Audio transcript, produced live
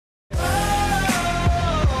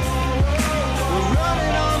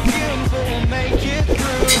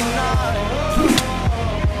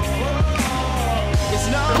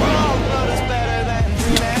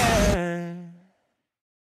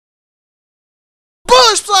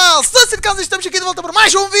SirKazzio, estamos aqui de volta para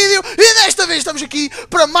mais um vídeo e desta vez estamos aqui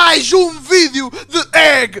para mais um vídeo de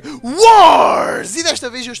EGGWARS. E desta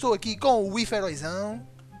vez eu estou aqui com o Heróizão.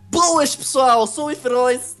 Boas pessoal, sou o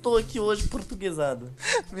Heróis, estou aqui hoje portuguesado.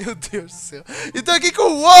 Meu Deus do céu. E estou aqui com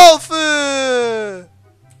o Wolff.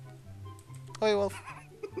 Oi, Wolff.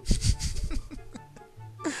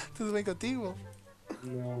 Tudo bem contigo, Wolff?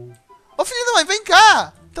 Não. Oh filho da mãe, vem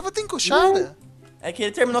cá. Estava-te a encoxar. É que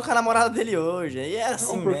ele terminou com a namorada dele hoje, e é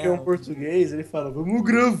assim Não, porque mesmo. é um português, ele fala, vamos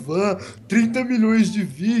gravar 30 milhões de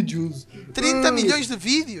vídeos. 30 milhões de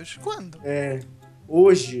vídeos? Quando? É,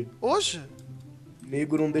 hoje. Hoje?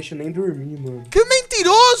 Nego não deixa nem dormir, mano. Que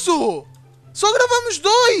mentiroso! Só gravamos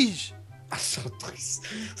 2! Só dois.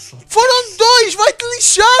 Foram 2! Vai-te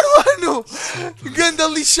lixar, mano! Ganda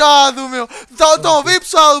lixado, meu! Estão a ver,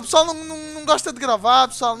 pessoal? O pessoal não gosta de gravar,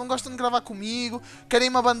 pessoal. Não gostam de gravar comigo.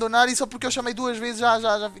 Querem-me abandonar e só porque eu chamei 2 vezes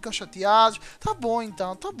já ficam chateados. Tá bom,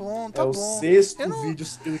 então. Tá bom, tá É bom. o sexto não... vídeo.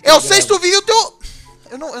 É o sexto vídeo teu...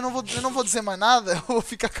 Eu não vou dizer mais nada. Eu vou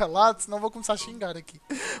ficar calado, senão vou começar a xingar aqui.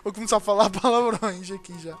 Vou começar a falar palavrões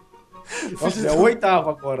aqui já. Nossa, é o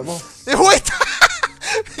oitavo agora, nossa. É o oitavo!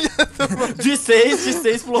 De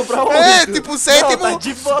 6 pulou pra 8. É, tipo o sétimo. Não, tá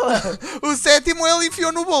de boa. O sétimo ele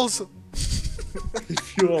enfiou no bolso.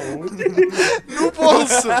 Enfiou aonde? No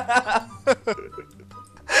bolso.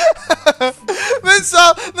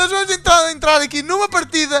 Pessoal, nós vamos entrar aqui numa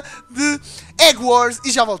partida de EGGWARS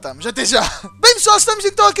e já voltamos. Até já. Bem pessoal, estamos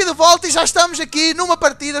então aqui de volta e já estamos aqui numa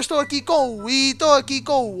partida. Estou aqui com o I, estou aqui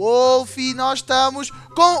com o Wolff e nós estamos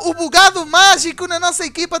com o bugado mágico na nossa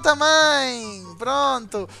equipa também.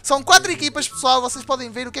 Pronto. São 4 equipas, pessoal. Vocês podem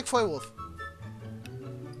ver o que é que foi, Wolff.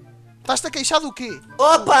 Estás-te a queixar do quê?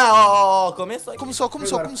 Opa, começou aqui.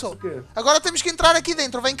 Começou. Agora temos que entrar aqui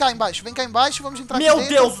dentro. Vem cá em baixo, vamos entrar aqui Meu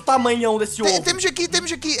dentro. Deus, o tamanhão desse ovo. Temos aqui.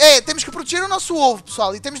 Temos que proteger o nosso ovo,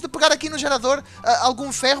 pessoal. E temos de pegar aqui no gerador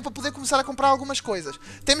algum ferro para poder começar a comprar algumas coisas.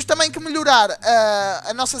 Temos também que melhorar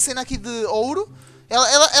a nossa cena aqui de ouro.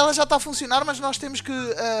 Ela já está a funcionar, mas nós temos que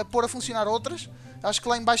pôr a funcionar outras. Acho que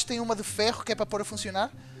lá em baixo tem uma de ferro que é para pôr a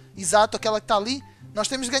funcionar. Exato, aquela que está ali. Nós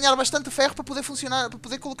temos de ganhar bastante ferro para poder funcionar, para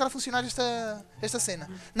poder colocar a funcionar esta cena.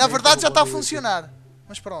 Na verdade já está a funcionar.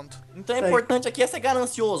 Mas pronto. Então é importante aqui é ser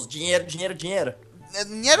ganancioso. Dinheiro.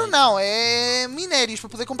 Dinheiro não, é minérios para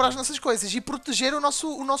poder comprar as nossas coisas e proteger o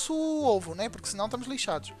nosso ovo, né? Porque senão estamos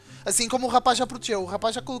lixados. Assim como o rapaz já protegeu. O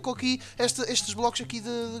rapaz já colocou aqui estes blocos aqui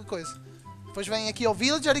de coisa. Depois vêm aqui ao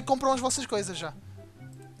villager e compram as vossas coisas já.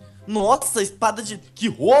 Nossa, espada de... Que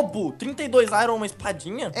roubo! 32 iron, uma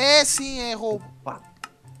espadinha? É, sim, é roubo. Opa.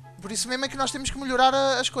 Por isso mesmo é que nós temos que melhorar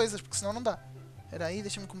as coisas, porque senão não dá. Espera aí,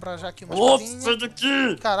 deixa-me comprar já aqui uma Nossa, espadinha. sai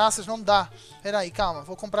daqui! Caraças, não dá. Espera aí, calma.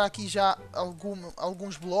 Vou comprar aqui já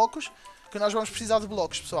alguns blocos, que nós vamos precisar de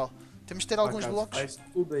blocos, pessoal. Temos de ter alguns blocos. Faz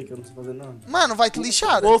tudo aí que eu não sei fazer nada. Mano, vai-te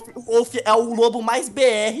lixar. O Wolff é o lobo mais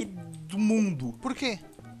BR do mundo. Por quê?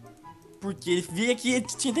 Porque ele veio aqui,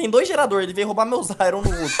 tem 2 geradores, ele veio roubar meus iron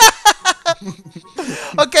no outro.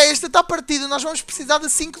 Ok, este está partido. Nós vamos precisar de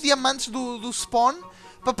 5 diamantes do spawn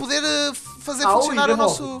para poder fazer funcionar o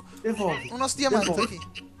nosso diamante Devolve.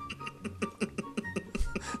 aqui.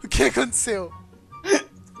 O que aconteceu?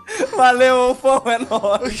 Valeu, Wolff, é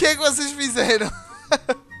nóis. O que é que vocês fizeram?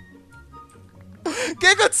 O que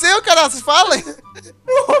aconteceu, caraças? Falem!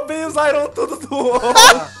 Eu roubei os iron tudo do Wolff.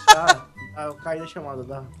 Eu caí na chamada,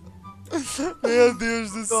 dá. Meu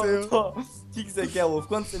Deus do céu. O que você quer, Wolff?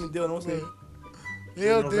 Quanto você me deu? Eu não sei.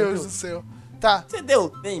 Meu Deus do céu. Tá. Você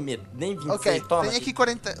deu nem 26, Ok, toma. tenho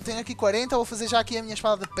aqui 40, vou fazer já aqui a minha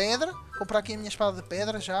espada de pedra. Comprar aqui a minha espada de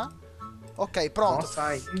pedra já. Ok, pronto. Nossa,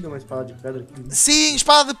 ainda uma espada de pedra aqui. Sim,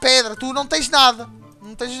 espada de pedra, tu não tens nada.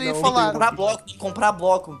 Não tens aí a Não, falar. Tem que comprar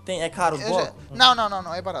bloco. É caro o bloco?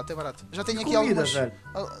 Não, é barato. Já tenho aqui comida, algumas. velho?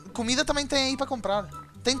 Comida também tem aí para comprar.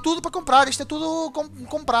 Tem tudo para comprar, isto é tudo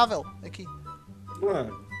comprável aqui.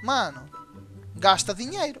 Mano, gasta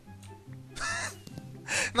dinheiro.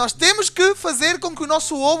 Nós temos que fazer com que o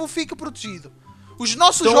nosso ovo fique protegido. Os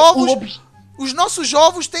nossos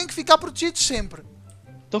ovos têm que ficar protegidos sempre.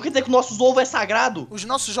 Então quer dizer que o nosso ovo é sagrado? Os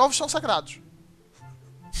nossos ovos são sagrados.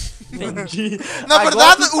 Entendi. Na Agora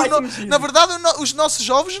verdade, tudo faz sentido. os nossos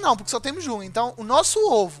ovos não, porque só temos um. Então, o nosso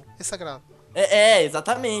ovo é sagrado.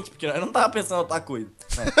 Exatamente, porque eu não tava pensando em outra coisa.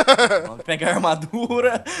 Vamos pegar a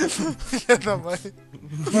armadura. Filha da mãe.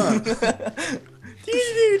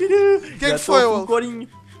 O que foi, Wolff?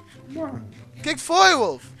 O que foi,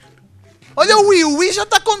 Wolff? Olha o Wii já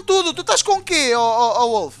tá com tudo. Tu estás com o quê,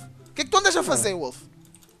 Wolff? O que é que tu andas a fazer, Wolff?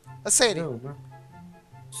 A sério?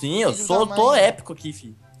 Sim, eu Filho da tô mãe. épico aqui,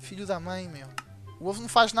 filho. Filho da mãe, meu. O Wolff não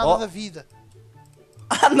faz nada da vida.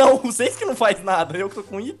 Ah, não, vocês que não faz nada, eu que tô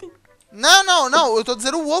com item. Não, eu estou a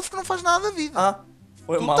dizer o Wolff que não faz nada da vida. Ah,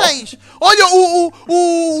 foi Tu mal. tens. Olha,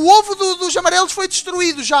 o ovo dos amarelos foi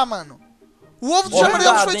destruído já, mano. O ovo dos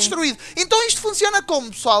amarelos foi destruído. Então isto funciona como,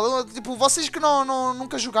 pessoal? Tipo, vocês que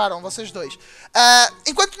nunca jogaram, vocês dois.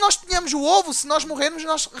 Enquanto nós tenhamos o ovo, se nós morrermos,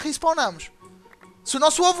 nós respawnamos. Se o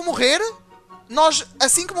nosso ovo morrer, nós,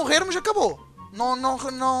 assim que morrermos, acabou.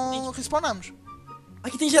 Não respawnamos.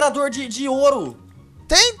 Aqui tem gerador de ouro.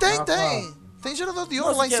 Tem. Tem gerador de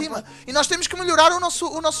ouro lá em cima. E nós temos que melhorar o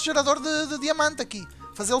nosso gerador de diamante aqui.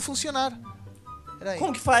 Fazê-lo funcionar. Peraí.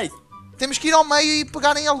 Como que faz? Temos que ir ao meio e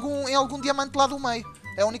pegar em algum diamante lá do meio.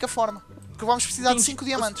 É a única forma. Porque vamos precisar de 5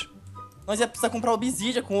 diamantes. Nós ia precisar comprar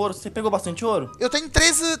obsidian com ouro. Você pegou bastante ouro? Eu tenho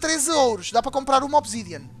 13 ouros. Dá para comprar uma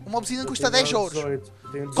obsidian. Uma obsidian custa 10 ouros.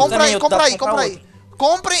 Compra Compra aí.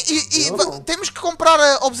 Comprem e temos que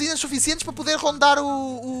comprar obsidian suficientes para poder rondar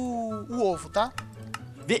o ovo, tá?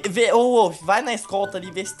 Ô, Wolff, vai na escolta ali,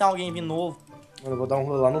 vê se tem alguém vindo novo. Mano, eu vou dar um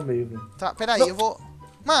rolê lá no meio, velho. Tá, peraí, eu vou...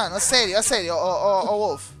 Mano, a sério, ó,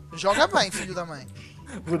 Wolff. Joga bem, filho da mãe.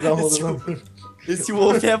 Vou dar um rolê lá no meio. Esse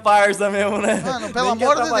Wolff é parça mesmo, né? Mano, pelo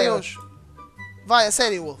amor de Deus. Vai, é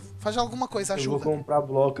sério, Wolff. Faz alguma coisa, ajuda. Eu vou comprar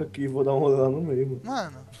bloco aqui e vou dar um rolê lá no meio,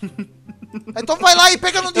 mano. Então vai lá e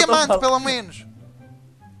pega no diamante, pelo menos.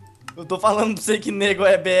 Eu tô falando pra você que nego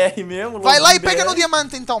é BR mesmo. Vai lá e pega no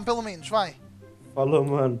diamante, então, pelo menos, vai. Falou,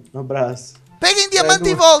 mano. Um abraço. Pega em diamante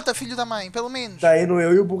e volta, filho da mãe, pelo menos. Tá indo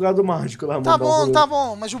eu e o bugado mágico lá, mano. Tá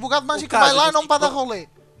bom. Mas o bugado mágico vai lá não para dar rolê.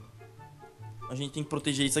 A gente tem que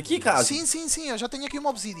proteger isso aqui, cara. Sim, eu já tenho aqui uma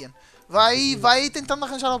obsidian. Vai tentando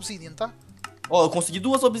arranjar a obsidian, tá? Ó, eu consegui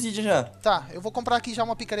 2 obsidian já. Tá, eu vou comprar aqui já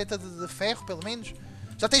uma picareta de ferro, pelo menos.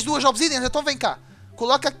 Já tens 2 obsidians, então vem cá.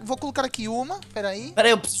 Vou colocar aqui uma, peraí.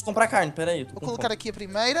 Peraí, eu preciso comprar carne, peraí. Vou colocar aqui a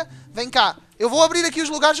primeira. Vem cá, eu vou abrir aqui os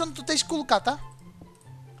lugares onde tu tens que colocar, tá?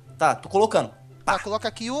 Tá, tô colocando. Tá, coloca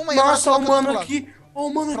aqui uma e nossa, agora coloca mano aqui. Ó,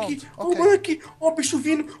 o mano Pronto, aqui. Ó, ok. o mano aqui. Ó, o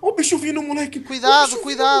bicho vindo, moleque.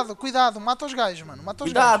 Cuidado. Mata os gajos, mano.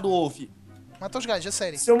 Cuidado, Wolff. Mata os gajos, é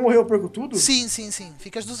sério. Se eu morrer, eu perco tudo? Sim.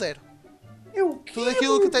 Ficas do zero. Eu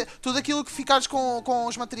Tudo aquilo que ficares com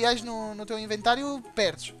os materiais no teu inventário,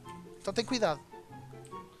 perdes. Então tem cuidado.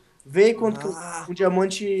 Vê quanto que um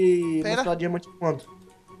diamante... Pera. Mostrar diamante quanto?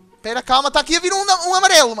 Pera, calma. Tá aqui a vir um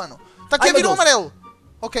amarelo, mano. Tá aqui a vir um amarelo.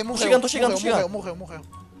 Ok, morreu. Tô chegando. Morreu.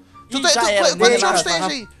 Quantos ouros tens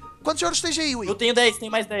aí? Quantos ouros tens aí, Will? Eu tenho 10,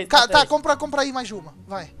 tem mais 10. Tá, compra aí mais uma.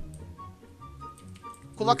 Vai.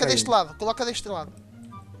 Coloca deste lado.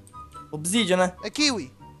 Obsidian, né? Aqui,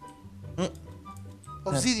 Will.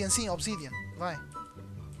 Obsidian. Vai.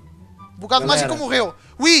 Bugado mágico morreu.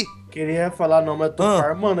 Will! Queria falar não, mas eu tô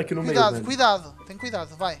farmando aqui no meio, velho. Cuidado. Tem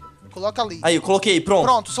cuidado, vai. Coloca ali. Aí, eu coloquei, pronto.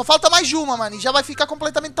 Pronto, só falta mais uma, mano. E já vai ficar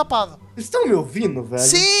completamente tapado. Vocês estão me ouvindo, velho?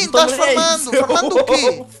 Sim, estás farmando. Farmando o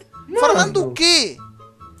quê? Mano. Farmando o quê?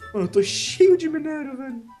 Mano, eu tô cheio de minério,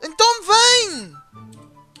 velho. Então vem!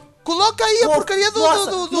 Coloca aí a porcaria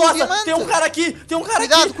do diamante. Tem um cara aqui.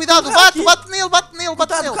 Cuidado. Bate nele.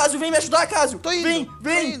 Cuidado, Kazzio, vem me ajudar, Kazzio. Tô indo.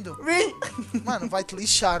 Vem. Mano, vai te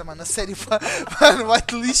lixar, mano. A sério. Mano, vai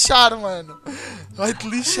te lixar, mano.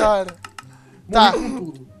 Tá. Morri com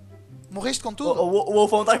tudo. Morreste com tudo? O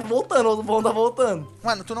Wolfão tá voltando.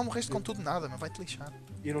 Mano, tu não morreste com tudo nada, mas vai te lixar.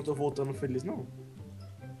 E não tô voltando feliz, não.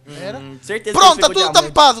 Era? Certeza. Pronto, tá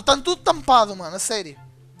tudo tampado, mano. A sério.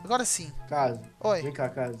 Agora sim. Kazzio. Oi. Vem cá,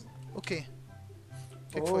 Kazzio. O quê? O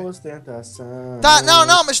que foi? Ostentação. Tá,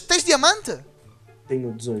 não, mas tens diamante?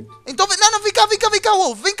 Tenho 18. Então, não, vem cá,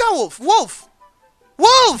 Wolff. Vem cá, Wolff.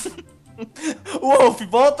 Wolff,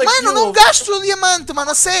 volta aqui, Mano, não gastes o diamante,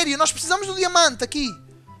 mano. A sério, nós precisamos do diamante aqui.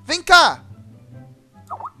 Vem cá.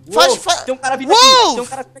 Tem um cara vindo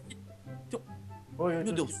aqui. Oi,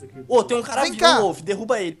 meu Deus. Tem um cara vindo, Wolff.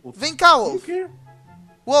 Derruba ele, Wolff. Vem cá, Wolff.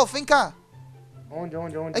 Wolff, vem cá. Onde?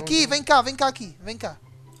 Aqui, vem cá. Compra aqui.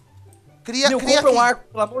 um arco,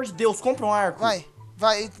 pelo amor de Deus, compra um arco.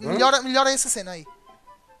 Vai. Melhora essa cena aí.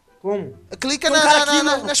 Como? Clica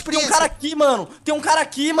na experiência. Tem um cara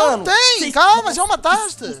aqui, mano. Não tem, calma, já o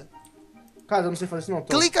mataste. Cara, eu não sei fazer isso não.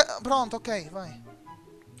 Clica, pronto, ok, vai.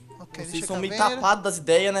 Ok, Vocês são meio tapados das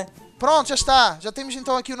ideias, né? Pronto, já está. Já temos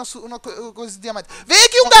então aqui o coisa de diamante. Vem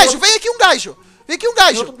aqui um gajo.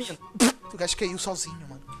 O gajo caiu sozinho,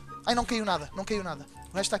 mano. Ai, não caiu nada. O gajo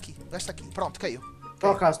está aqui. Pronto, caiu. Tô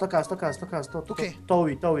a casa. O quê? Tô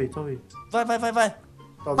aí. Vai.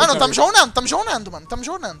 Mano, estamos jornando, mano.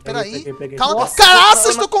 Espera aí. Peguei. Calma. Nossa,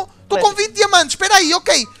 Caraças, tô com 20 diamantes. Espera aí,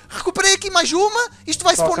 ok. Recuperei aqui mais uma. Isto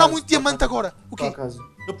vai spawnar muito diamante agora. O quê?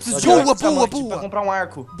 Eu preciso de Boa, ouro boa, pra boa. comprar um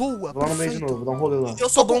arco. Boa, Vou lá no meio de perfeito. novo, vou dar um rolê lá. Eu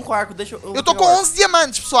sou bom com arco, deixa eu... Eu tô com 11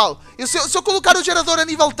 diamantes, pessoal. Se eu colocar o gerador a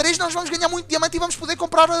nível 3, nós vamos ganhar muito diamante e vamos poder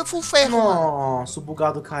comprar full ferro, mano. Nossa, o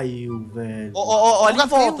bugado caiu, velho. Olha em Lugar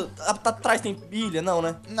frio. volta. Tá atrás tem pilha? Não,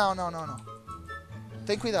 né? Não.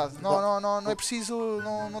 Tem cuidado. Não é preciso.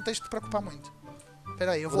 Não tens de te preocupar muito.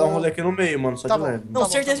 Pera aí, eu Vou vou. dar um rolê aqui no meio, mano, só Tá de bom. leve. Não, bom,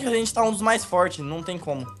 certeza tá que a gente tá um dos mais fortes, não tem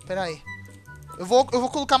como. Pera aí. Eu vou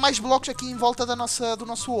colocar mais blocos aqui em volta do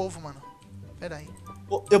nosso ovo, mano. Pera aí.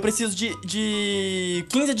 Eu preciso de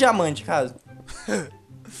 15 diamantes, caso.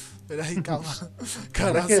 Pera aí, calma. Pra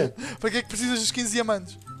Caraca. quê? Pra que precisas dos 15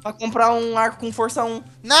 diamantes? Pra comprar um arco com força 1.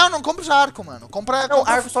 Não compres arco, mano. Compra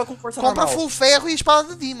Arco só com força compra normal. full ferro e espada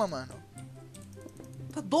de Dima, mano.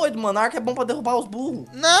 Tá doido, mano. Arco é bom pra derrubar os burros.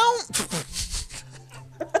 Não!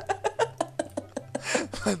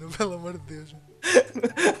 Mano, pelo amor de Deus.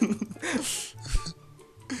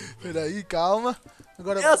 Pera aí, calma.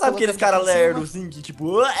 Agora Ela sabe aqueles caras lerdos lerdos assim que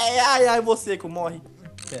tipo, ai, você que morre.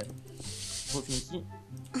 Pera. Vou vir aqui.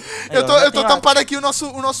 Aí, ó, já Eu tô tem tampando aqui o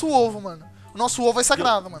nosso ovo, mano. O nosso ovo é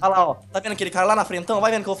sagrado, mano. Olha lá, ó. Tá vendo aquele cara lá na frentão?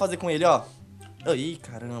 Vai vendo o que eu vou fazer com ele, ó. Ih,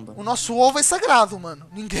 caramba. O nosso ovo é sagrado, mano.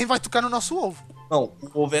 Ninguém vai tocar no nosso ovo. Não,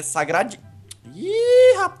 o ovo é sagrado.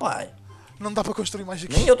 Ih, rapaz. Não dá pra construir mais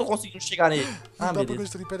aqui. Nem eu tô conseguindo chegar nele. Não Ah, dá pra beleza.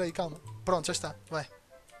 construir, pera aí, calma. Pronto, já está, vai.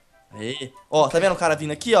 Aê. Ó, tá vendo o cara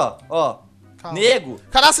vindo aqui, ó? Ó. Calma. Nego.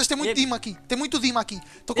 Caraças, tem muito Nego. Dima aqui. Tem muito Dima aqui.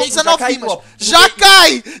 Tô com Nego, 19 já cai, Dimas. ó. Já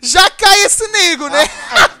cai! Já cai esse nego, né?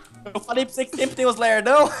 Eu falei pra você que sempre tem os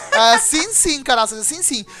lerdão. Sim, caraças, assim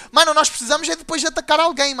sim. Mano, nós precisamos é depois de atacar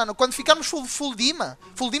alguém, mano. Quando ficarmos full Dima.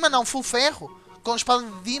 Full Dima não, full ferro. Com a espada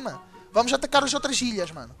de Dima. Vamos atacar as outras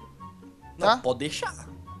ilhas, mano. Tá? Não, pode deixar.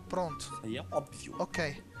 Pronto. Isso aí é óbvio.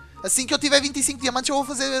 Ok. Assim que eu tiver 25 diamantes, eu vou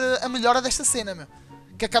fazer a melhora desta cena, meu.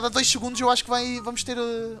 Que a cada 2 segundos eu acho que vamos ter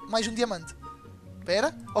mais um diamante.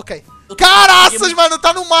 Pera. Ok. Caraças, mano,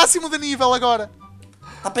 tá no máximo de nível agora.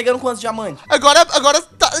 Tá pegando quantos diamantes? Agora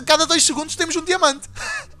cada 2 segundos temos um diamante.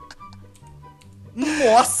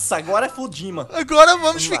 Nossa, agora é full Dima. Agora vamos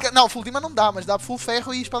Vamos lá. ficar... Não, full Dima não dá, mas dá full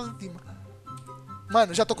ferro e espada de Dima.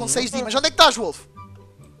 Mano, já tô com 6 Dimas. Onde é que estás, Wolff?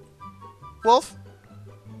 Wolff?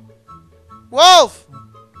 Wolff!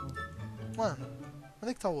 Mano,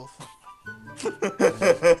 onde é que tá o Wolff?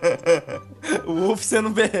 O Wolff sendo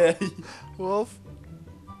BR. Wolff?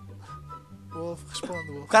 Wolff, responde,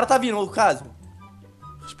 O Wolff. cara tá vindo, o caso.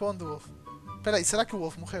 Responde, Wolff. Pera aí, será que o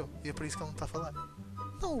Wolff morreu? E é por isso que ele não tá a falar?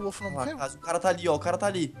 Não, o Wolff não morreu. O cara tá ali, ó. O cara tá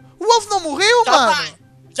ali. O Wolff não morreu, Já mano! vai!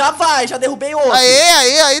 Já vai, já derrubei outro.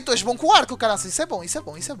 Aê, tu és bom com arco, cara. Isso é bom. Isso é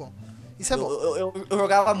bom. Eu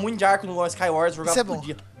jogava muito de arco no Skywars, jogava Isso é todo bom.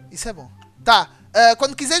 dia. Isso é bom. Tá,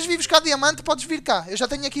 quando quiseres vir buscar diamante, podes vir cá. Eu já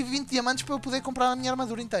tenho aqui 20 diamantes para eu poder comprar a minha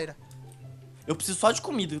armadura inteira. Eu preciso só de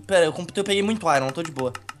comida. Pera, eu peguei muito iron, tô de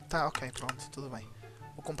boa. Tá, ok, pronto, tudo bem.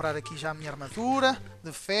 Vou comprar aqui já a minha armadura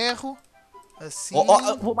de ferro. Assim.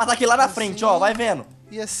 Ó, vou matar aqui lá na assim, frente, ó. Vai vendo.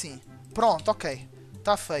 E assim. Pronto, ok.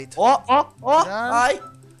 Tá feito. Ó. Tirar. Ai.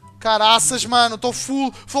 Caraças, mano, tô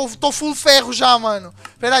full ferro já, mano.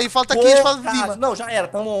 Pera aí, falta aqui a espada de Dima. Não, já era,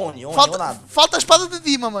 tamo on nada. Falta a espada de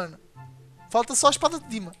Dima, mano. Falta só a espada de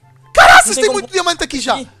Dima. Caraças, Não tem tem muito como- diamante aqui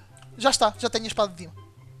já. Aqui. Já está, já tenho a espada de Dima.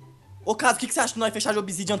 Ô, Caso, o que você acha de nós fechar de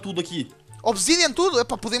obsidian tudo aqui? Obsidian tudo?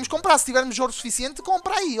 Epá, podemos comprar, se tivermos ouro suficiente,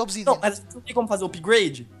 compra aí, Obsidian. Não, mas não tem como fazer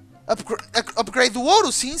upgrade? Upgrade do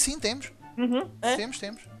ouro? Sim, temos. É. Temos.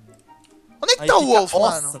 Onde é que Aí tá o fica- Wolff,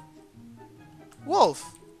 Nossa, mano? Wolff?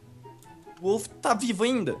 O Wolff tá vivo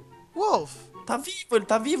ainda. Wolff? Ele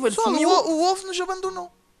tá vivo, ele Só, sumiu. o Wolff nos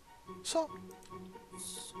abandonou. Só.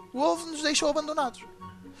 O Wolff nos deixou abandonados.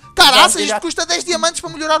 Caraças, Ele- isto custa 10 diamantes para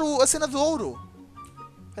melhorar a cena de ouro.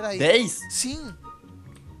 Espera aí. 10? Sim.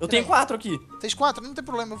 Eu tenho 4 aqui. Tens 4? Não tem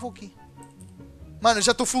problema, eu vou aqui. Mano, eu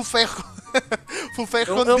já estou full ferro. Full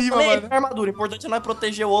ferro Eu com Dima, falei mano. com a armadura. O importante é nós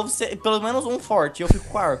proteger o ovo, pelo menos um forte. Eu fico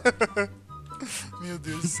com arco. Meu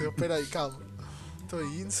Deus do céu, peraí, calma. Tô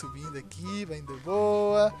indo, subindo aqui, bem de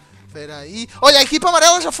boa. Peraí. Olha, a equipa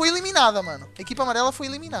amarela já foi eliminada, mano. A equipa amarela foi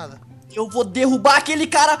eliminada. Eu vou derrubar aquele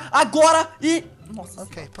cara agora e... Nossa.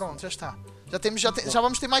 Ok, pronto, já está. Já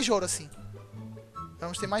vamos ter mais ouro, assim.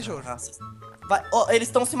 Vamos ter mais ouro. Nossa. Vai, ó, eles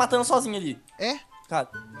estão se matando sozinhos ali. É? Cara,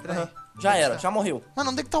 Peraí. aham. Já era, está? já morreu.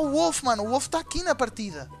 Mano, onde é que tá o Wolff, mano? O Wolff tá aqui na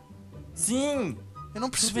partida. Sim. Eu não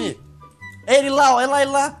Deixa eu percebi. ver. É ele lá, ó, é lá,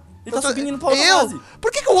 ele lá. Ele tá Eu tô- subindo indo pra outra Eu? base.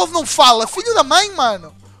 Por que o Wolff não fala? Filho da mãe,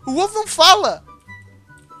 mano. O Wolff não fala.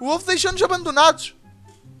 O Wolff deixou-nos abandonados.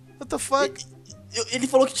 What the fuck? Ele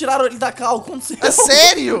falou que tiraram ele da cal, aconteceu. É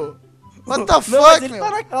sério? What the Não, mas fuck, ele meu?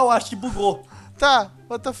 tá na cal, acho que bugou. Tá,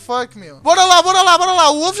 what the fuck, meu? Bora lá.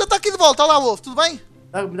 O Wolff já tá aqui de volta. Olha lá, Wolff, tudo bem?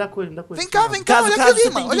 Me dá coisa, me dá coisa. Vem cá, Caso, olha aqui o caso, você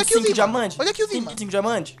Dima. tem Olha aqui o 25 Dima. diamante? Olha aqui o Tem Dima. 25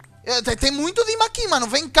 diamante? Tem muito Dima aqui, mano.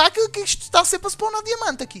 Vem cá que isto está sempre a spawnar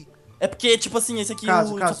diamante aqui. É porque, tipo assim, esse aqui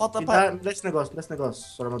Caso, só falta me pra... dá esse negócio,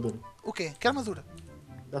 sua armadura. O quê? Que armadura?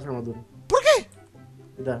 Dá sua armadura. Por quê?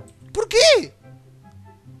 Me dá. Por quê?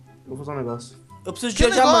 Eu vou fazer um negócio. Eu preciso Que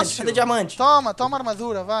de diamante, negócio? cadê diamante? Toma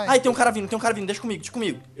armadura, vai. Ai, tem um cara vindo, deixa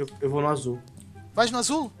comigo. Eu vou no azul. Vais no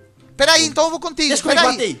azul? Pera aí, então eu vou contigo. Deixa Pera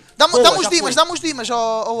comigo, aí. batei. Dá-me Boa, os já dimas, foi. dá-me os dimas,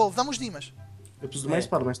 ó Wolff, dá-me os dimas. Eu preciso de uma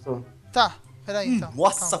espada, mas tô. Tá, pera aí então.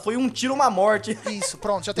 Nossa, Calma. foi um tiro, uma morte. Isso,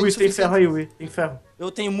 pronto, já tenho Luiz, tem ferro aí, Luiz. Tem ferro. Eu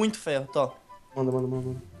tenho muito ferro, tô. Manda.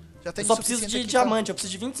 Já Eu tenho só preciso suficiente de aqui, diamante, eu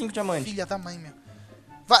preciso de 25 tá? diamantes. Filha da mãe, meu.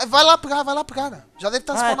 Vai lá pegar. Já deve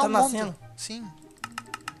estar Ah, spawnando tá um monte. nascendo. Sim.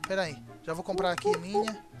 Pera aí, já vou comprar aqui a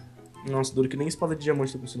minha. Nossa, duro que nem espada de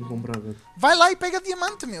diamante tô conseguindo comprar, velho. Vai lá e pega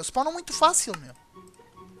diamante, meu. Spawnam muito fácil, meu.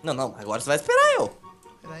 Não, agora você vai esperar eu.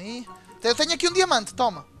 Pera aí. Eu tenho aqui um diamante,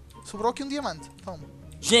 toma. Sobrou aqui um diamante, toma.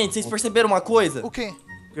 Gente, vocês perceberam uma coisa? O quê?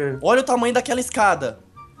 O quê? Olha o tamanho daquela escada.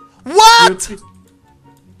 What?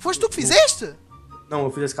 Foste tu que fizeste? Não,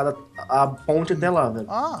 eu fiz a escada, a ponte até lá, velho.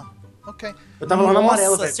 Ah, ok. Eu tava lá na Nossa,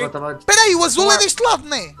 amarela, velho. cer- Eu tava... Pera aí, o azul é deste lado,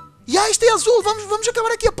 né? Este é azul, vamos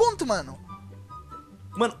acabar aqui a ponte, mano.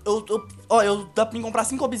 Mano, dá pra mim comprar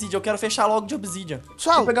 5 obsidian, eu quero fechar logo de obsidian.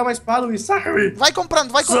 Pessoal, Vou pegar uma espada, Luiz. Sai! vai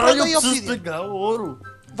comprando Sai, eu aí preciso obsidian. pegar ouro.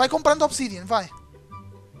 Vai comprando obsidian, vai.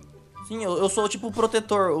 Sim, eu sou tipo o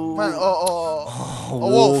protetor, o... Mano, o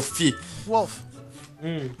Wolff. Wolff. Wolff,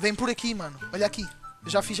 vem por aqui, mano. Olha aqui. Eu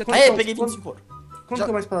já fiz aqui. Aí, eu peguei 25 ouro. Quanto Já-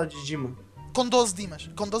 que é uma espada de Dima? Com 12 dimas.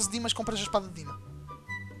 Com 12 dimas compras a espada de Dima.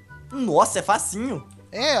 Nossa, é facinho.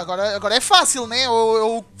 É, agora é fácil, né?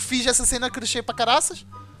 Eu fiz essa cena crescer pra caraças.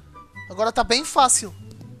 Agora tá bem fácil.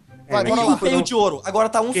 Vai, né? bora E lá. o meio de ouro, agora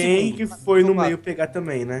tá um Quem segundo. que foi no Vamos lá. meio pegar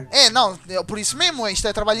também, né? Não, por isso mesmo, isto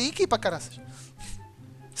é trabalho em equipa, caraças.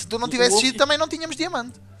 Se tu não O tivesse Wolff- ido, também não tínhamos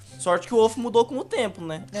diamante. Sorte que o Wolff mudou com o tempo,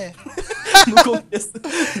 né? É. No começo.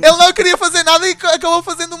 Ele não queria fazer nada e acabou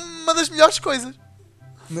fazendo uma das melhores coisas.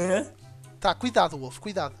 Né? Tá, cuidado, Wolff,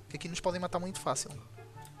 cuidado. Que aqui nos podem matar muito fácil.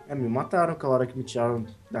 Me mataram aquela hora que me tiraram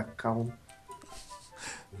da calma.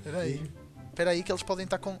 Pera aí que eles podem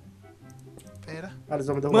estar com... Pera, Ah, eles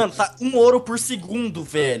vão me derrubar. Mano, tá 1 ouro por segundo,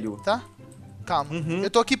 velho. tá? Calma, Uhum. eu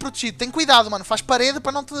tô aqui protegido. Tem cuidado, mano. Faz parede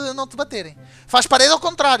pra não te baterem. Faz parede ao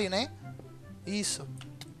contrário, né? Isso.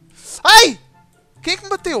 Ai! Quem é que me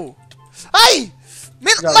bateu? Ai!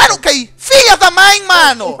 Mano, caí! Filha da mãe, Tem um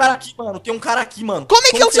mano! cara aqui, mano. Tem um cara aqui, mano. Como é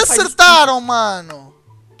que eles você faz acertaram, mano?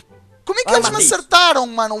 Como é que Ah, eles me matei. acertaram,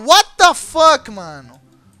 mano? What the fuck, mano?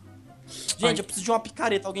 isso? Gente, eu preciso de uma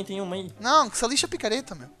picareta. Alguém tem uma aí? Não, que se lixa a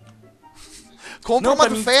picareta, meu. Compra Não, uma pra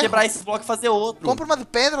de mim ferro. quebrar esse bloco e fazer outro. Compra uma de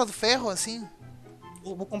pedra ou de ferro, assim.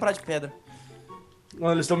 Vou comprar de pedra.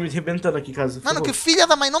 Mano, eles estão me arrebentando aqui, casa. por Mano, favor. que filha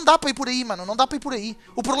da mãe, não dá pra ir por aí, mano. Não dá pra ir por aí.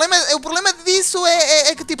 O problema disso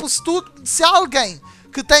é que, tipo, se há alguém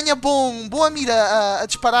que tenha boa mira a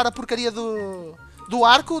disparar a porcaria do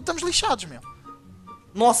arco, estamos lixados, meu.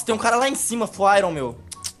 Nossa, tem um cara lá em cima, Flyron, meu.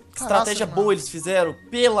 Que estratégia mano. boa eles fizeram.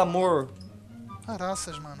 Pelo amor.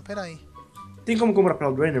 Caraças, mano, pera aí. Tem como comprar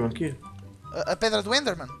pela do Enderman aqui? A pedra do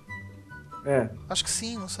Enderman? É. Acho que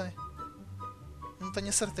sim, não sei. Não tenho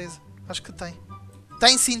a certeza. Acho que tem.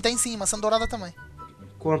 Tem sim. Maçã dourada também.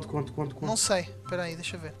 Quanto? Não sei. Pera aí,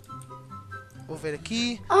 deixa eu ver. Vou ver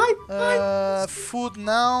aqui. Ai, Food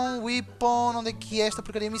não. Weapon. Onde é que é esta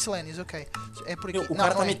porcaria? Miscellaneous, ok. É por aqui. Meu, o Não, cara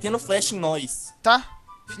não tá é. metendo flash em nós. Tá?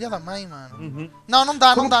 Filha da mãe, mano. Uhum. Não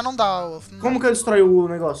dá, Como- não dá. Wolff. Não. como que eu destrói o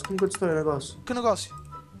negócio? Como que eu destrói o negócio? Que negócio?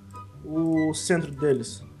 O centro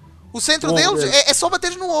deles. O centro O ovo deles deles. é só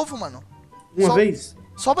bateres no ovo, mano. Uma Só- vez?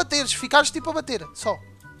 Só bateres. Ficares tipo a bater. Só.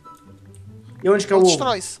 E onde que é o Ele ovo?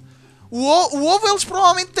 destrói-se. O ovo eles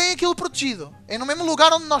provavelmente têm aquilo protegido. É no mesmo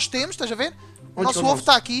lugar onde nós temos, estás a ver? O Onde nosso que é o ovo nosso?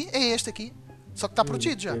 está aqui, é este aqui. Só que está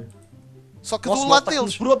protegido já. ok. Só que Nossa, do nossa, lado tá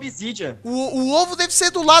deles. com puro obsidian. O ovo deve ser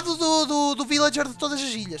do lado do villager de todas as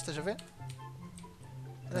ilhas, estás a ver?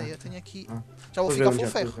 Espera aí, eu tenho aqui... Ah. Já vou Tô ficar vendo full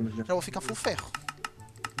já, ferro. tô vendo já. Já vou ficar full ferro.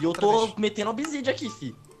 E eu Outra tô vez. metendo obsidian aqui,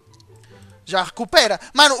 fi. Já recupera.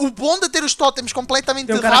 Mano, o bom de ter os totems completamente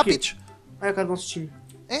Tem um cara aqui. rápidos... Ah, é o cara do nosso time.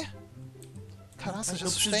 É? Caraca, já Eu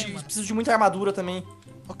assustei, mano. preciso de muita armadura também.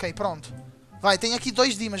 Ok, pronto. Vai, tenho aqui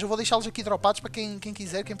 2 dimas. Eu vou deixá-los aqui dropados para quem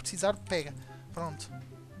quiser, quem precisar, pega. Pronto.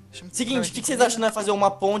 Deixa-me Seguinte, pegar o aqui que vocês comida. acham de nós fazer uma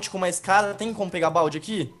ponte com uma escada? Tem como pegar balde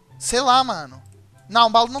aqui? Sei lá, mano.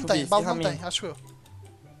 Não, balde não Deixa eu tem. ver, Balde não ferramenta. tem, acho eu.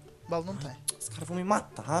 Balde não tem. Os caras vão me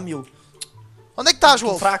matar, meu. Onde é que estás, Tô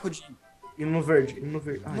Wolff? fraco de... E no verde, e no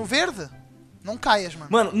verde. Ai. No verde? Não caias,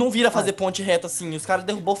 mano. Mano, não vira fazer ponte reta assim. Os caras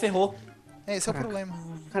derrubou, ferrou. É, esse é o Caraca. problema.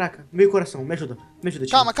 Caraca, meio coração, me ajuda,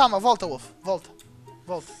 time. Calma, volta, Wolff. Volta.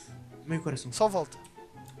 Volta. Meio coração. Só volta.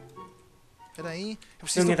 Espera aí. Eu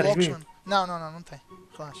preciso de blocos, mano. Não tem.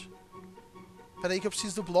 Relaxa. Espera aí que eu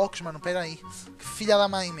preciso de blocos, mano. Espera aí. Que filha da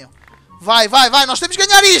mãe, meu. Vai. Nós temos que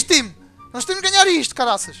ganhar isto, time. Nós temos que ganhar isto,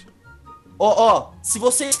 caraças. Ó, se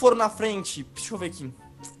vocês foram na frente... Deixa eu ver aqui. O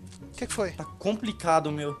que foi? Tá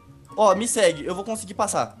complicado, meu. Ó, me segue. Eu vou conseguir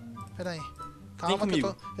passar. Espera aí. Calma que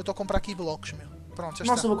eu tô a comprar aqui blocos, meu. Pronto, já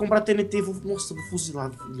Nossa, está. eu vou comprar TNT e vou... Nossa, vou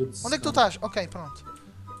fuzilar. Onde é que tu estás? Ok, pronto.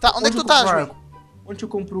 Tá, onde é que tu estás, Will? Onde eu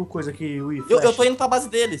compro coisa aqui, Will? Eu tô indo pra base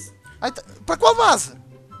deles. Pra qual base?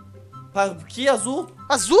 Pra que azul?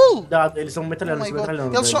 Azul? Eles são metralhando,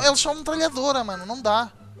 Eles são metralhadora, mano. Não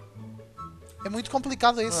dá. É muito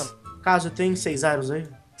complicado isso. Caso tem 6 irons aí?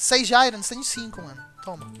 6 irons, tenho 5, mano.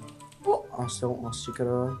 Toma. Nossa, achei que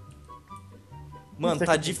era... Mano,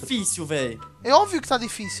 tá difícil, velho. É óbvio que tá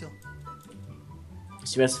difícil.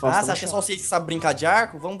 Se tivesse fácil... Você acha que é só vocês que sabem brincar de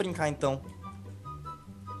arco? Vamos brincar então.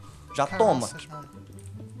 Já toma. Mano.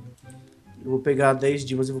 Eu vou pegar 10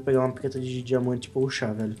 dimas e vou pegar uma piqueta de diamante pra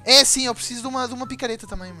puxar, velho. É, sim, eu preciso de uma picareta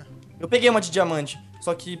também, mano. Eu peguei uma de diamante,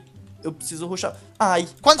 só que eu preciso rushar. Ai.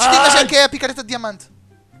 Quantos dimas é que é a picareta de diamante?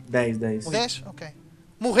 10. 10? Ok.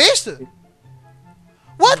 Morreste?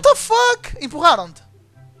 What the fuck? Empurraram-te?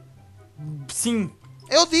 Sim.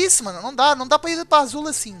 Eu disse, mano, não dá para ir para azul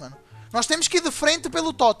assim, mano. Nós temos que ir de frente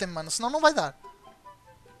pelo totem, mano, senão não vai dar.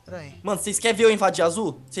 Pera aí. Mano, vocês querem ver eu invadir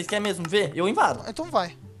azul? Vocês querem mesmo ver? Eu invado. Então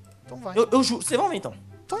vai. Eu juro. Vocês vão ver então.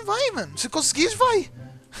 Então vai, mano. Se conseguires, vai.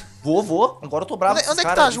 Vou. Agora eu tô bravo. Onde é que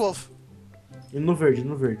estás, Wolff? Indo no verde.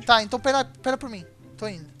 Tá, então pera por mim. Tô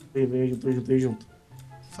indo. Vem junto.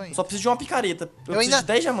 Tô indo. Só preciso de uma picareta. Eu preciso de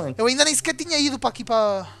 10 diamantes. Eu ainda nem sequer tinha ido para aqui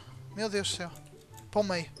para... Meu Deus do céu. Para o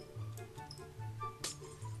meio.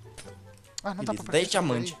 Não dá para partir. 10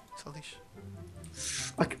 diamantes.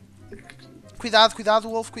 Cuidado,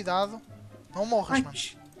 Wolff, cuidado. Não morras, mano.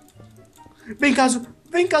 Vem, caso,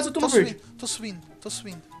 eu tô no verde. Tô subindo.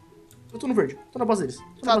 Eu tô no verde, tô na base deles.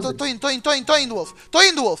 Tô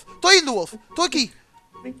indo, Wolff. Tô aqui.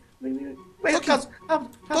 Vem, caso.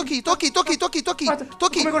 Tô aqui. Vai,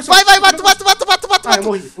 Bate. eu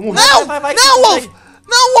morri. Não, Wolff.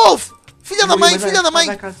 Não, Wolff. Filha da mãe.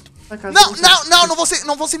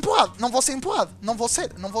 Não vou ser empurrado.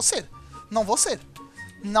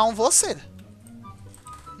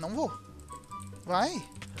 Não vou. Vai.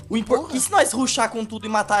 E se nós rushar com tudo e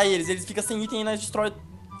matar eles? Eles ficam sem item e nós destrói.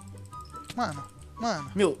 Mano.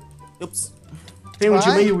 Meu, eu preciso. Tem um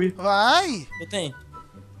de meio, Wii. Vai. Eu tenho.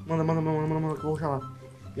 Manda, que eu vou rushar lá.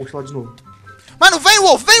 Vou rushar lá de novo. Mano, vem,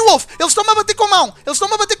 Wolff. Eles estão-me a bater com a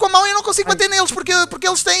mão. E eu não consigo bater neles porque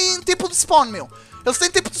eles têm tempo de spawn, meu.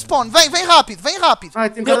 Vem rápido.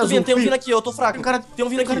 Tem um vindo aqui, eu tô fraco. Tem um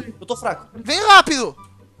vindo aqui, eu tô fraco. Vem rápido.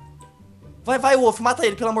 Vai, Wolff, mata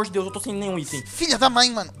ele, pelo amor de Deus, eu tô sem nenhum item. Filha da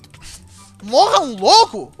mãe, mano. Morra um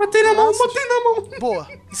louco. Matei na mão. Boa,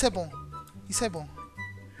 isso é bom.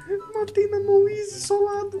 Matei na mão, easy,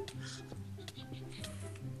 solado.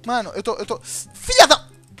 Mano, eu tô... Filha da...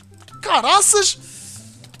 Caraças.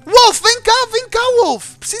 Wolff, vem cá,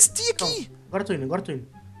 Wolff. Preciso de ti aqui. Não, agora tô indo.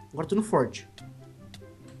 Agora tô no forte.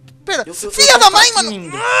 Pera, filha da mãe, mano.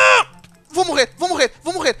 Vou morrer. Não morre.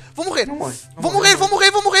 Vou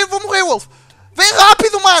morrer, Wolff. Vem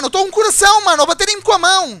rápido, mano. Tô com um coração, mano. Baterem-me com a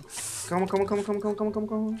mão. Calma. Tem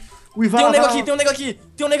um nego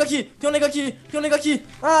aqui.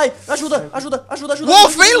 Ai, ajuda.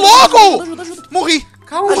 Wolff, vem logo. Ajuda. Morri.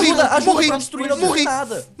 Calma, Morri. Pra destruir, não Morri.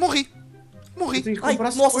 nada. Morri. Ai,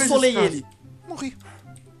 nossa, solei ele. Morri.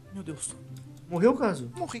 Meu Deus. Morreu, caso?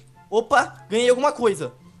 Morri. Opa, ganhei alguma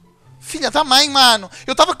coisa. Filha da mãe, mano.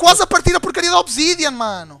 Eu tava quase a partir a porcaria da Obsidian,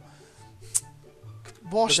 mano. Que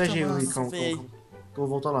bosta, mano. Calma. Eu vou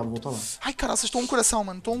voltar lá. Ai, caraças, tô um coração,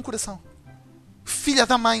 mano. Filha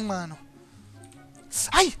da mãe, mano.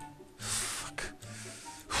 Ai. Fuck.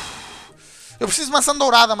 Eu preciso de maçã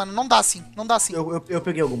dourada, mano. Não dá assim. Eu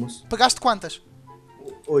peguei algumas. Pegaste quantas?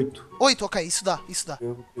 8. 8, ok. Isso dá.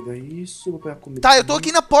 Eu vou pegar isso, vou pegar comida. Tá, eu tô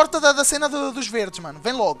aqui na porta da cena dos verdes, mano.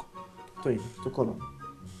 Vem logo. Tô indo, tô colando.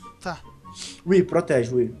 Tá. Wii,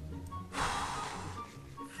 protege, Wii.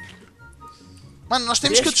 Mano, nós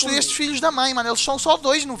temos que destruir estes filhos da mãe, mano. Eles são só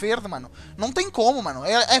 2 no verde, mano. Não tem como, mano.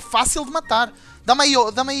 É fácil de matar. Dá-me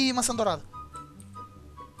aí maçã dourada.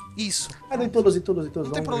 Isso. Em todas.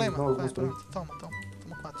 Não tem problema. Vai, pronto. Toma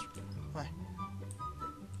 4. Vai.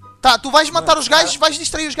 Tá, tu vais matar os gajos, vais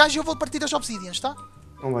distrair os gajos e eu vou partir as obsidians, tá?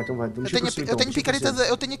 Então vai. Eu tenho picareta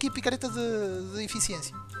eu tenho aqui picareta de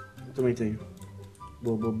eficiência. Eu também tenho.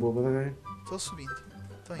 Boa, vai. Tô subindo.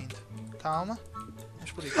 Tô indo. Calma.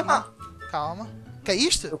 Vamos por aqui. Calma.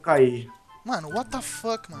 Caíste? Eu caí. Mano, what the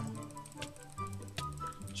fuck, mano?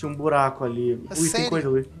 Tinha um buraco ali. Ui, tem sério? coisa,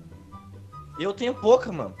 Ui. Eu tenho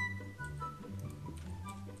pouca, mano.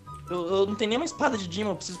 Eu não tenho nem uma espada de Dima,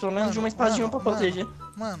 eu preciso pelo menos de uma espada de Dima pra proteger.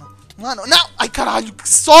 Mano, não! Ai, caralho, que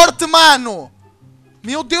sorte, mano!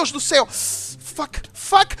 Meu Deus do céu! Fuck!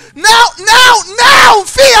 Não!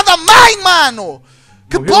 Filha da mãe, mano!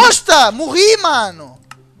 Que Morreu? bosta! Morri, mano!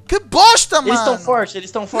 Que bosta, mano! Eles estão fortes, eles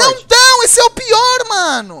estão Não fortes. estão! Esse é o pior,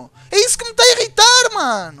 mano! É isso que me tá a irritar,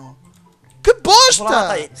 mano! Que Vou lá matar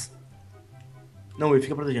bosta! eles. Não, Ui,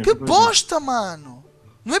 fica protegendo. Que fica protegendo. bosta, mano!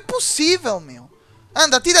 Não é possível, meu!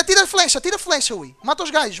 Anda, tira a flecha, Ui! Mata os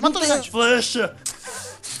gajos, mata os gajos! Flecha!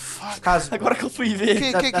 Caso. Agora que eu fui ver.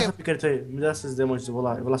 Que? Dá essa picareta aí. Me dá esses demônios, eu vou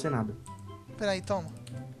lá sem nada. Pera aí, toma.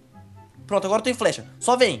 Pronto, agora eu tenho flecha.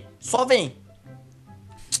 Só vem.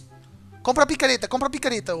 Compra a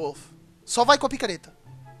picareta, Wolff. Só vai com a picareta.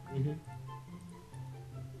 Uhum.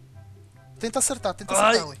 Tenta acertar,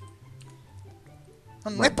 Ai. ali.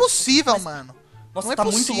 Mano, não é possível, mano. Nossa, Não é tá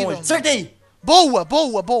muito possível, longe. mano. Acertei! Boa.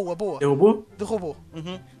 Derrubou? Derrubou.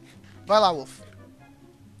 Uhum. Vai lá, Wolff.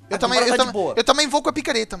 Eu também vou com a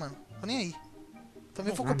picareta, mano. Tô nem aí.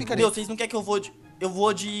 Também vou com a Meu, picareta. vocês não querem que eu vou de... Eu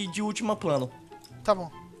vou de última plano. Tá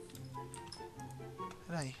bom.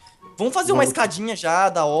 Pera aí. Vamos fazer uma escadinha já,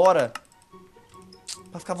 da hora.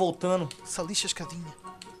 Pra ficar voltando. Essa lixa escadinha.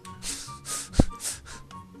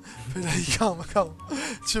 Pera aí, calma.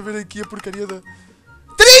 Deixa eu ver aqui a porcaria da...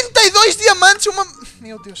 32 diamantes, uma...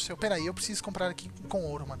 Meu Deus do céu, pera aí, eu preciso comprar aqui com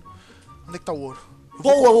ouro, mano. Onde é que tá o ouro?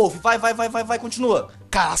 Boa, Wolff. Vai, continua.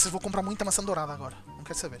 Caraca, vou comprar muita maçã dourada agora. Não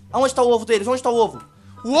quero saber. Aonde tá o ovo deles? Onde tá o ovo?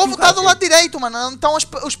 O ovo tá do lado direito, mano. Onde estão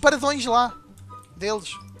os paredões lá.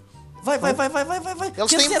 Deles. Vai.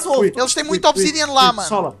 Eles têm muita obsidian lá, mano.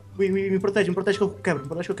 Sola. Ui, me protege que eu quebro.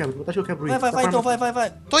 Ui, Vai, então,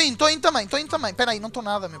 vai. Tô indo também. Pera aí, não tô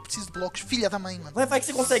nada, meu. Preciso de blocos. Filha da mãe, mano. Vai que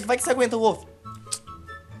você consegue, vai que você aguenta, Wolff.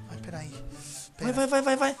 Vai, pera aí.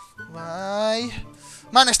 Vai. Vai.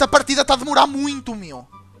 Mano, esta partida tá a demorar muito, meu.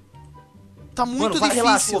 Tá muito Mano,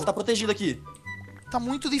 relaxa, difícil. Wolff, tá protegido aqui. Tá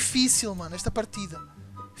muito difícil, mano, esta partida.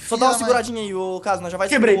 Só dá uma seguradinha aí, ô Caso, nós já vai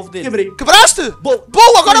Quebrei, o ovo dele. quebrei. Quebraste? Boa,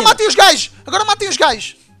 Agora menina. matei os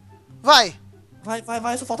gajos. Vai.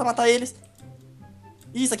 Vai, só falta matar eles.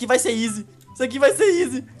 Isso aqui vai ser easy.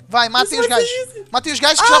 Vai, matem Isso os vai gajos. ser easy. Matem os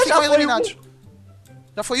gajos que Ah, já já ficam foi eliminados.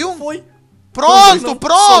 Já foi um? Foi. Pronto.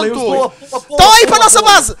 Boa. Estão aí para a nossa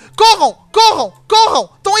base. Corram.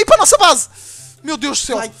 Estão aí para a nossa base. Meu Deus do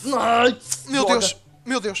céu. Ai,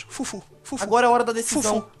 Meu Deus. Fufu. Agora é a hora da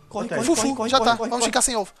decisão. Fufu. Corre, Já tá. Vamos ficar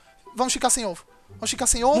sem ovo. Vamos ficar sem ovo.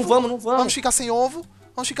 Não vamos. Vamos ficar sem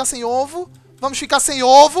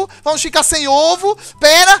ovo.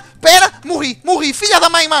 Pera. Morri. Filha da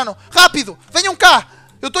mãe, mano. Rápido. Venham cá.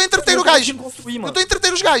 Eu estou a entreter o gajo. Eu estou a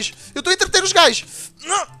entreter os gajos.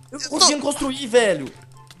 Eu tô conseguindo construir, velho.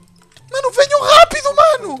 Mano, venham rápido,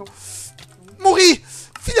 mano. Morri.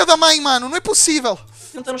 Filha da mãe, mano. Não é possível.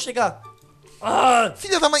 Tentando chegar.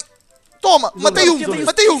 Filha da mãe. Toma. Matei um. Já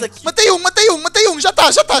tá.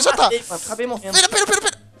 Matei, mano, acabei morrendo.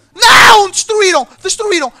 Pera. Não! Destruíram.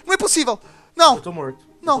 Não é possível. Não. Eu tô morto.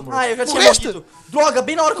 Não. Eu já tinha Morreste? morrido. Droga,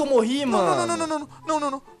 bem na hora que eu morri, mano.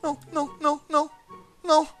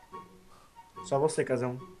 Não. Só você,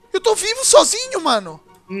 Casão. Eu tô vivo sozinho, mano.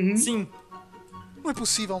 Uhum. Sim. Não é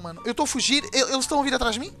possível, mano. Eu tô a fugir. Eles estão a vir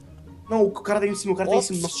atrás de mim? Não, o cara tá em cima,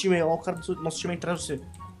 Ops. Nosso time aí, ó, o cara do nosso time aí atrás de você.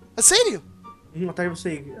 A sério? Atrás de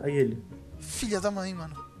você aí ele. Filha da mãe,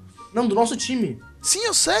 mano. Não, do nosso time. Sim,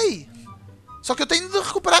 eu sei. Só que eu tenho de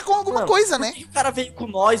recuperar com alguma Mano, coisa, por né? que o cara veio com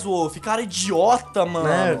nós, Wolff? Cara idiota, mano.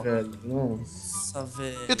 Né, velho? Nossa,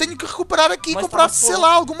 velho. Eu tenho que recuperar aqui e Mas comprar, tava sei só.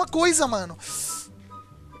 lá, alguma coisa, mano.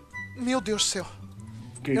 Meu Deus do céu.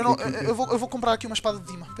 Eu vou comprar aqui uma espada de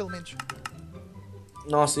Dima, pelo menos.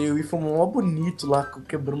 Nossa, eu e fomos mó bonito lá,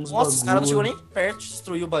 quebramos o bagulho. Nossa, os caras não chegou nem perto de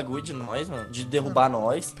destruir o bagulho de nós, mano. De derrubar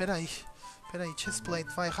nós. Pera aí, chestplate,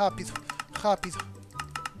 vai, rápido.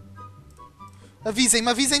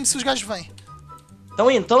 Avisem-me se os gajos vêm. Tão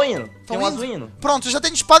indo. Tão Tem um indo? azul indo. Pronto, já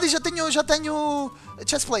tenho espada e já tenho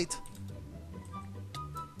chestplate.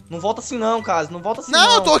 Não volta assim não, Caso. Não volta assim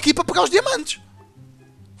Não, eu tô aqui para pegar os diamantes.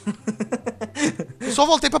 Eu só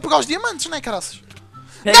voltei para pegar os diamantes, né, caraças?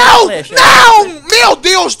 Pega Não! a flecha. Não! Meu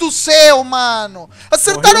Deus do céu, mano!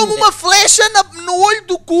 Acertaram-me uma flecha no olho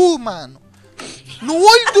do cu, mano.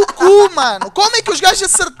 Como é que os gajos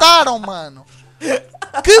acertaram, mano?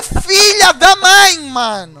 Que filha da mãe,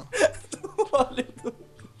 mano!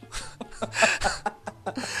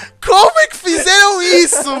 Como é que fizeram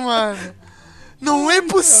isso, mano? Não é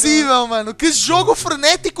possível, mano. Que jogo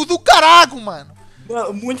frenético do caralho, mano.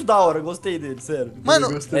 Muito da hora, gostei dele, sério.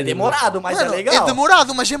 Mano, É demorado, mas mano, é legal. é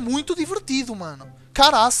demorado, mas é muito divertido, mano.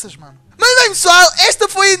 Caraças, mano. Mas bem, pessoal, esta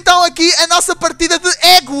foi então aqui a nossa partida de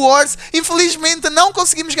EGGWARS. Infelizmente não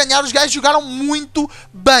conseguimos ganhar, os gajos jogaram muito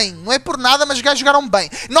bem. Não é por nada, mas os gajos jogaram bem.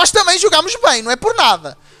 Nós também jogamos bem, não é por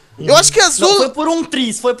nada. Eu acho que a Azul... Não, foi por um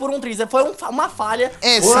triz. Foi uma falha.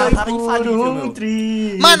 É, Foi sim. tava infalível,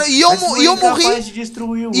 meu. Mano, e eu morri... De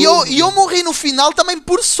destruir o E eu morri no final também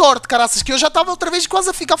por sorte, caraças, que eu já estava outra vez quase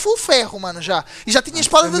a ficar full ferro, mano, já. E já tinha a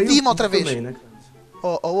espada de Dima outra vez. Também, né, cara?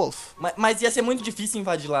 Ô, Wolff. Mas ia ser muito difícil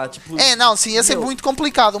invadir lá, tipo... É, não, sim, ia ser Meu. muito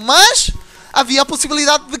complicado, mas havia a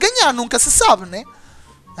possibilidade de ganhar, nunca se sabe, né?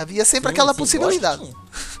 Havia sempre aquela possibilidade. lógico que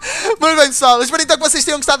Mas bem, pessoal, eu espero então que vocês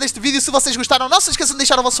tenham gostado deste vídeo. Se vocês gostaram, não se esqueçam de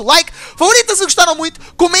deixar o vosso like. Favorita se gostaram muito,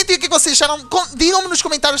 comentem o que vocês acharam. Digam-me nos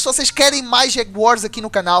comentários se vocês querem mais EGGWARS aqui no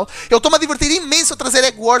canal. Eu estou-me a divertir imenso a trazer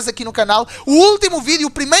EGGWARS aqui no canal. O último vídeo,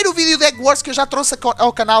 o primeiro vídeo de EGGWARS que eu já trouxe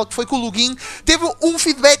ao canal, que foi com o login, teve um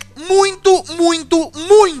feedback muito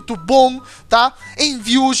bom, tá? Em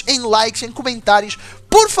views, em likes, em comentários.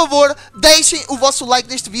 Por favor, deixem o vosso like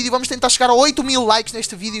neste vídeo. Vamos tentar chegar a 8.000 likes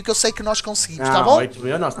neste vídeo, que eu sei que nós conseguimos, tá bom? 8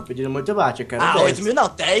 mil não, você tá pedindo muito baixo, eu quero 10. 8 mil não,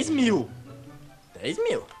 10 mil. 10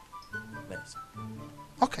 mil.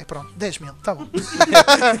 Ok, pronto, 10 mil, tá bom.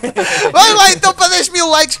 Vai lá então para 10 mil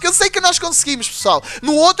likes, que eu sei que nós conseguimos, pessoal.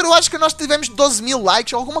 No outro eu acho que nós tivemos 12 mil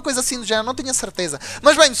likes, ou alguma coisa assim do género, não tenho a certeza.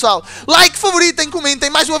 Mas bem, pessoal, like, favoritem,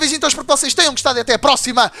 comentem. Mais uma vez então, espero que vocês tenham gostado e até a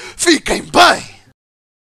próxima. Fiquem bem!